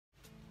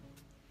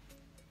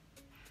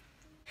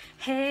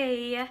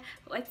Hey,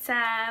 what's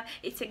up?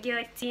 It's your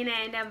girl Tina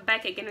and I'm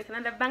back again with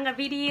another banger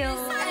video.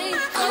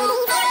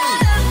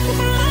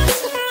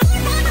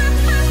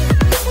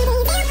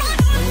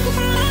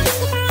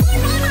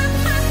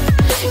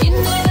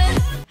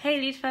 Hey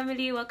lit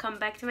family, welcome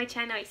back to my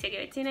channel. It's your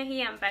girl Tina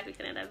here. I'm back with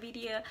another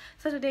video.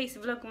 So today is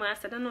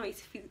Vlogmas. I don't know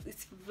if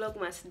it's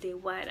Vlogmas day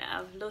what,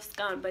 I've lost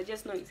count, but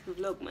just know it's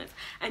Vlogmas,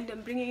 and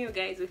I'm bringing you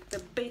guys with the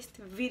best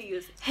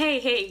videos.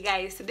 Hey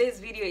guys,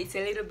 today's video is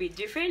a little bit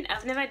different.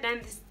 I've never done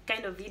this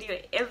kind of video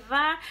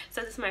ever,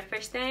 so this is my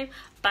first time,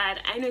 but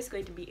I know it's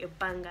going to be a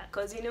banger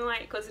because you know why?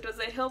 Because it was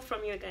a help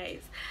from you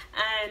guys.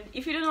 And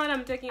if you don't know what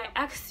I'm talking, I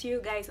asked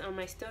you guys on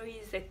my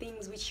stories the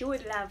things which you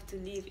would love to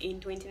live in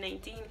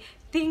 2019,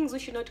 things we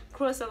should not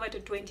cross over to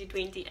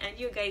 2020, and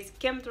you guys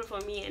came through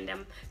for me, and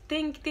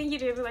thank you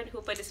to everyone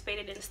who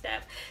participated and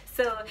stuff.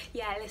 So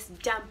yeah, let's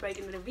jump right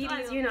into the video.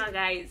 As you know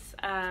guys,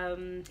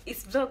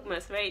 it's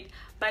Vlogmas, right?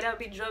 But I'll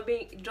be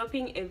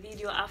dropping a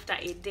video after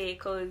a day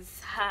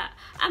because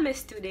I'm a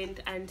student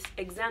and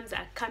exams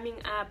are coming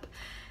up.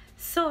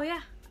 So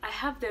yeah, I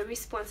have the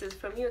responses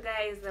from you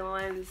guys, the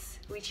ones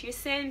which you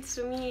sent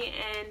to me,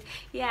 and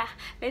yeah,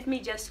 let me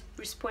just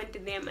respond to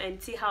them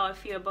and see how I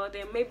feel about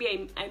them.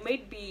 Maybe I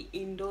might be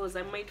indoors,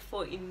 I might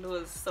fall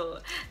indoors. So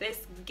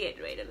let's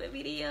get right to the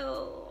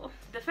video.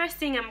 The first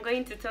thing I'm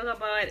going to talk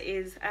about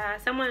is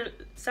someone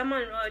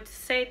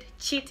said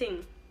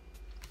cheating.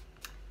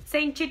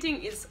 Saying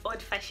cheating is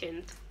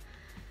old-fashioned.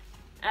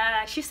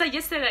 She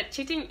suggested that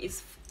cheating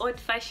is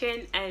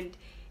old-fashioned, and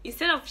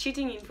instead of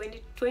cheating in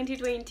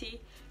 2020,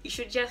 you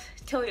should just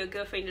tell your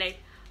girlfriend, like,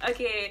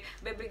 okay,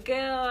 baby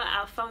girl,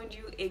 I found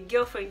you a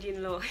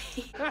girlfriend-in-law.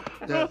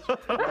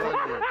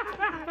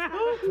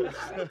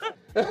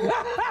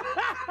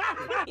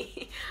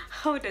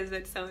 How does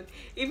that sound?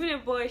 Even a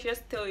boy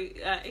just tell you,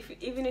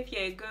 even if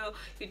you're a girl,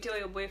 you tell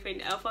your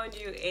boyfriend, I found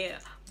you a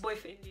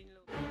boyfriend-in-law.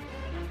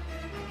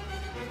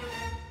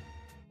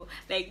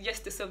 Like,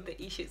 just to solve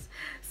the issues.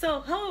 So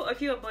how I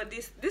feel about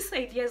this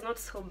idea is not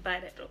so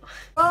bad at all.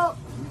 Oh,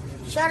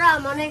 shut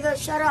up, my nigga,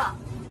 shut up.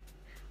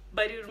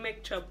 But it will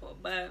make trouble.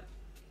 But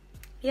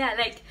yeah,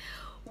 like,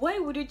 why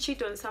would you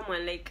cheat on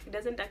someone? Like, it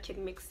doesn't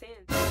actually make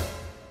sense.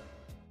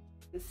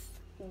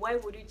 Why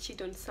would you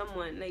cheat on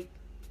someone? Like,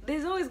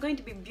 there's always going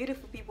to be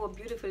beautiful people,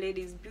 beautiful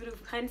ladies,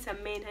 beautiful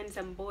handsome men,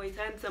 handsome boys,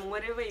 handsome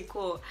whatever you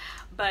call.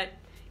 But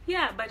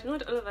yeah, but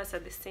not all of us are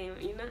the same,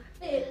 you know.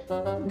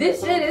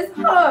 This shit is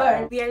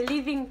hard. We are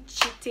leaving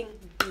cheating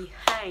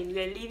behind.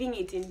 We are leaving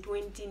it in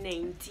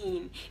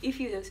 2019. If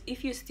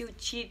you still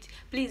cheat,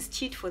 please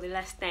cheat for the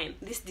last time.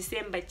 This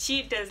December,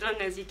 cheat as long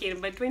as you can.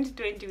 But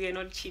 2020, we are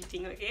not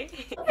cheating, okay?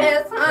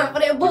 It's time for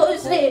that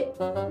bullshit.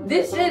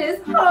 This shit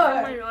is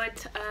hard. Someone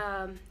wrote,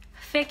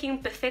 faking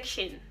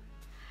perfection.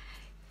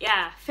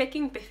 Yeah,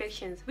 faking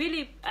perfections.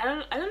 Really, I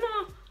don't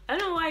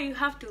know why you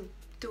have to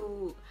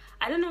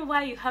I don't know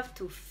why you have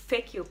to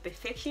fake your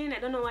perfection. I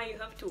don't know why you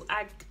have to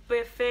act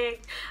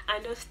perfect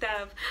and all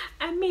stuff.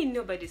 I mean,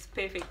 nobody's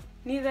perfect.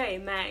 Neither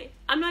am I.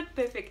 I'm not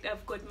perfect.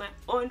 I've got my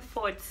own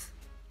faults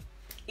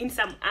in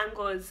some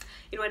angles.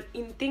 You know,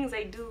 in things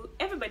I do,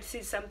 everybody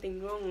sees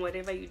something wrong,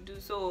 whatever you do.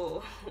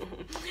 So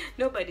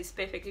nobody's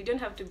perfect. You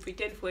don't have to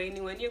pretend for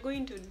anyone. You're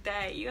going to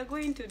die. You are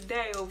going to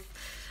die of...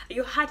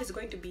 Your heart is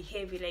going to be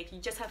heavy. Like, you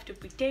just have to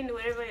pretend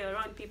wherever you're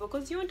around people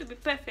because you want to be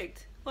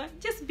perfect. Well,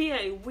 just be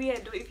a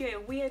weirdo. If you're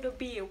a weirdo,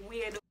 be a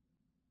weirdo.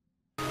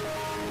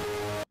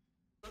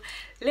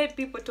 Let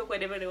people talk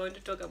whatever they want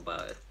to talk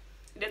about.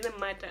 It doesn't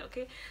matter,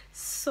 okay?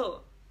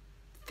 So,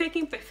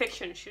 faking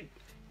perfection should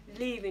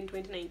live in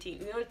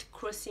 2019. It's not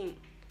crossing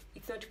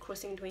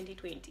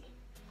 2020.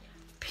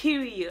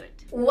 Period.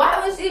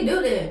 Why would she do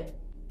that?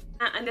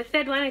 And the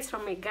third one is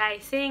from a guy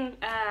saying,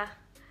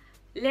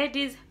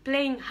 ladies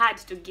playing hard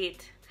to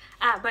get.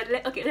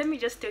 Okay, let me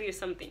just tell you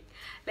something.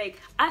 Like,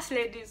 us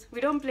ladies,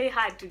 we don't play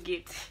hard to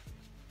get.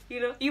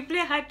 You know, you play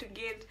hard to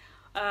get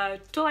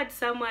towards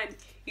someone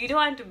you don't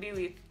want to be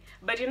with,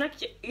 but you're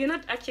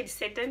not actually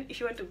certain if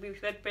you want to be with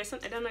that person.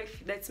 I don't know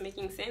if that's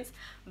making sense,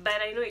 but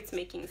I know it's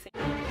making sense.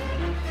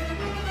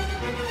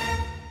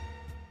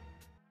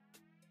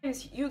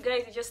 You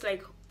guys are just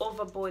like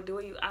overboard the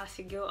way you ask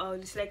a girl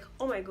out. It's like,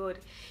 oh my god,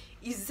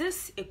 is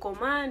this a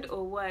command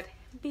or what?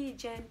 Be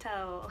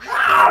gentle.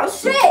 Oh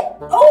shit!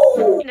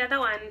 Oh! Another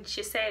one,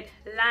 she said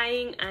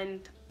lying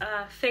and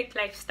fake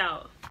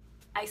lifestyle.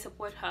 I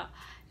support her.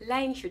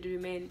 Lying should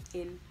remain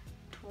in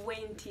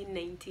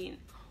 2019.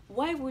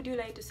 Why would you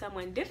lie to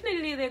someone?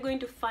 Definitely they're going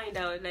to find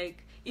out.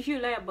 Like, if you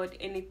lie about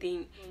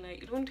anything,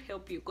 like, it won't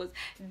help you, because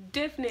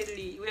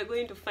definitely we're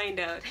going to find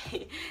out.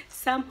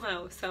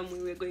 Somehow,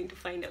 somewhere, we're going to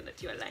find out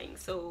that you're lying.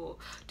 So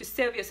to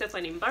save yourself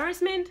an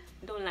embarrassment,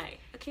 don't lie,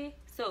 okay?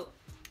 So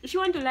if you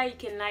want to lie, you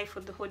can lie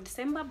for the whole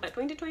December, but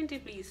 2020,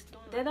 please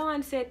don't. The other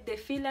one said the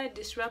filler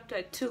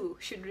disruptor 2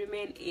 should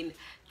remain in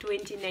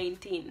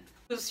 2019.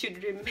 Those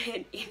should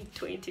remain in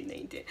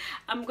 2019.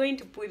 I'm going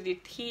to put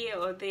it here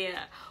or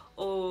there,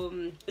 or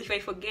if I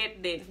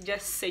forget, then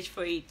just search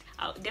for it.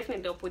 I'll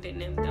put the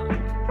name down.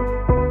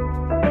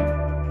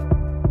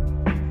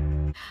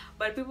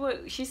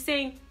 but she's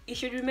saying it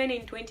should remain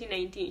in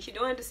 2019. She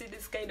don't want to see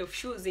this kind of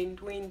shoes in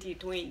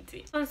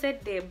 2020. Someone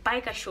said the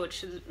biker shorts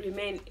should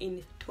remain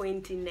in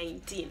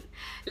 2019.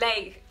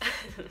 Like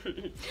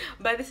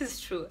but this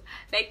is true.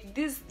 Like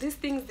these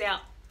things, they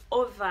are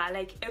over.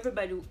 Like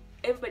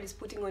everybody's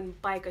putting on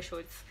biker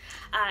shorts.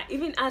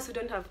 Even us who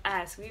don't have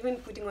ass, we're even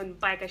putting on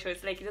biker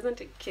shorts. Like it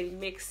doesn't actually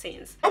make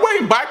sense. I'm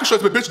wearing biker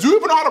shorts, but bitch, do you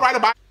even know how to ride a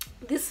bike?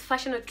 This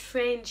fashion or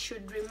trend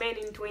should remain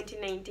in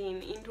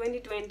 2019. In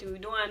 2020, we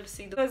don't want to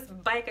see those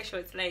biker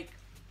shorts, like,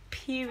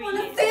 period.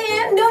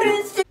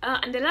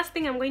 And the last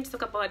thing I'm going to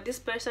talk about, this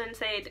person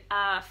said,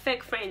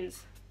 fake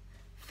friends.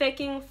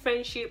 Faking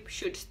friendship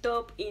should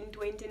stop in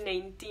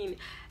 2019.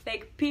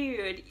 Like,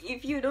 period.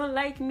 If you don't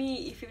like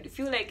me, if you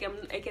feel like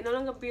I can no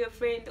longer be your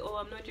friend or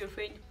I'm not your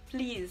friend,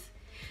 please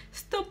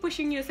stop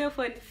pushing yourself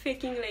and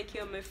faking like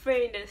you're my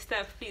friend and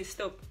stuff. Please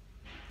stop.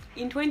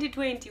 In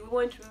 2020, we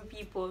want real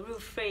people, real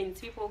friends,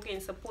 people who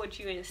can support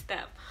you and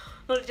stuff.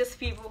 Not just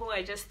people who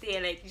are just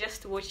there, like,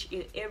 just to watch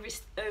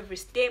every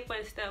step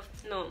and stuff.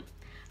 No.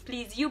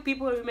 Please, you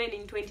people remain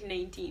in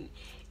 2019.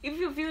 If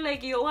you feel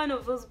like you're one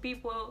of those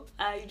people,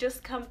 you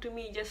just come to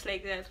me just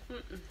like that.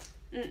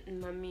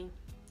 Mommy,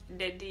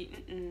 daddy,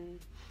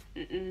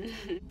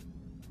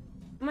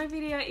 my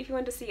video, if you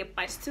want to see a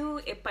part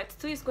 2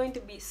 is going to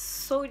be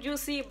so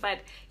juicy, but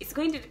it's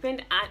going to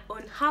depend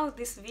on how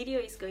this video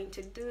is going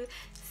to do.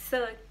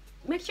 So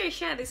make sure you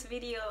share this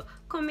video,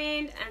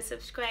 comment and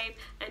subscribe,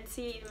 and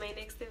see you in my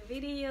next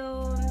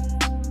video.